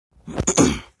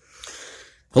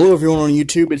Hello everyone on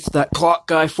YouTube, it's that clock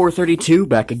guy 432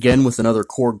 back again with another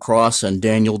korg, kross, and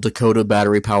Daniel Dakota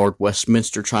battery-powered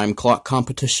Westminster chime clock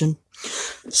competition.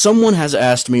 Someone has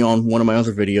asked me on one of my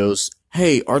other videos,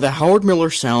 hey, are the Howard Miller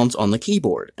sounds on the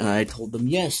keyboard? And I told them,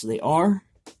 yes, they are.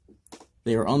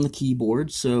 They are on the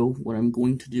keyboard, so what I'm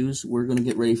going to do is we're going to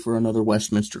get ready for another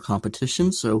Westminster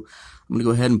competition, so I'm going to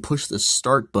go ahead and push the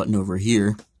start button over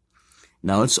here.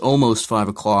 Now it's almost 5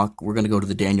 o'clock, we're going to go to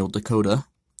the Daniel Dakota.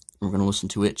 We're going to listen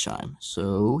to it chime.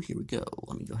 So, here we go.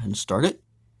 Let me go ahead and start it.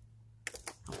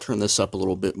 I'll turn this up a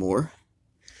little bit more.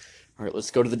 Alright,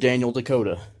 let's go to the Daniel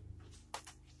Dakota.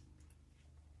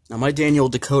 Now, my Daniel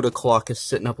Dakota clock is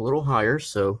sitting up a little higher,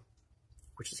 so,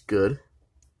 which is good.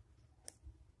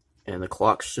 And the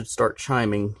clock should start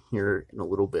chiming here in a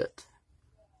little bit.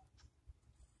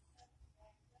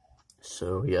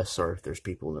 So, yeah, sorry if there's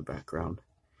people in the background.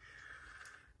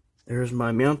 There's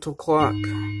my mantel clock.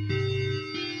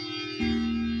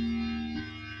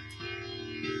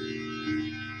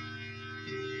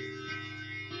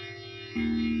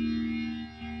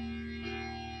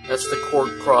 That's the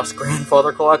korg kross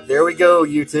grandfather clock. There we go,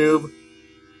 YouTube.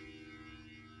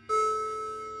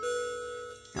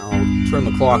 I'll turn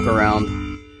the clock around.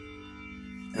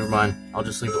 Never mind. I'll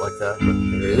just leave it like that. But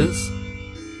there it is.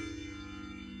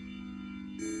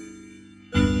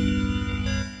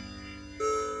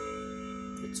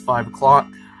 It's 5 o'clock.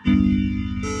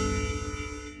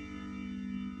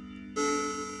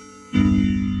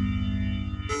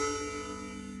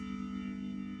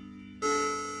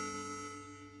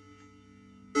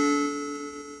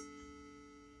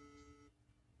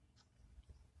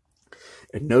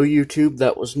 And no, YouTube,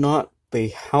 that was not the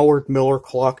Howard Miller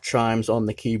clock chimes on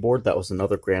the keyboard. That was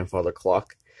another grandfather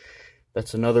clock.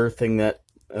 That's another thing that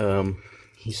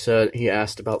he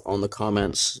asked about on the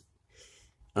comments.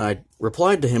 I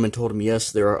replied to him and told him,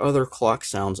 yes, there are other clock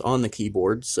sounds on the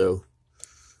keyboard. So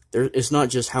it's not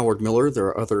just Howard Miller. There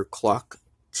are other clock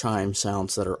chime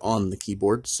sounds that are on the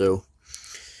keyboard. So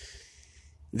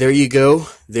there you go.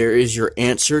 There is your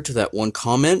answer to that one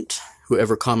comment.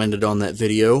 Whoever commented on that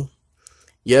video.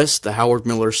 Yes, the Howard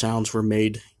Miller sounds were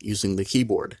made using the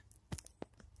keyboard.